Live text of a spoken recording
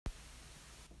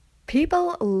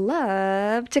People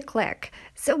love to click,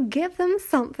 so give them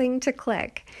something to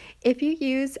click. If you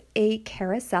use a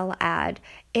carousel ad,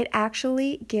 it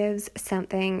actually gives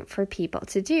something for people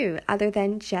to do other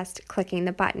than just clicking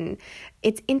the button.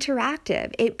 It's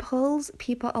interactive. It pulls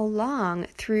people along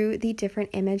through the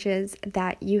different images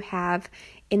that you have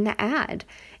in the ad.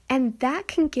 And that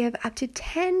can give up to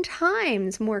 10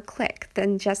 times more click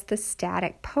than just the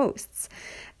static posts.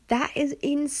 That is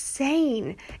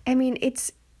insane. I mean,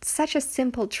 it's such a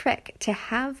simple trick to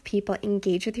have people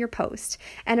engage with your post.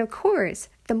 And of course,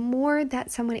 the more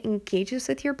that someone engages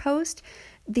with your post,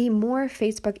 the more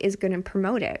Facebook is going to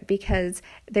promote it because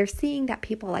they're seeing that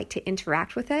people like to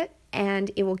interact with it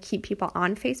and it will keep people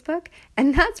on Facebook.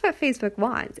 And that's what Facebook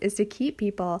wants, is to keep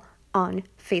people on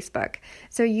Facebook.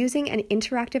 So using an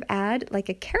interactive ad like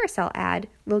a carousel ad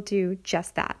will do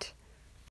just that.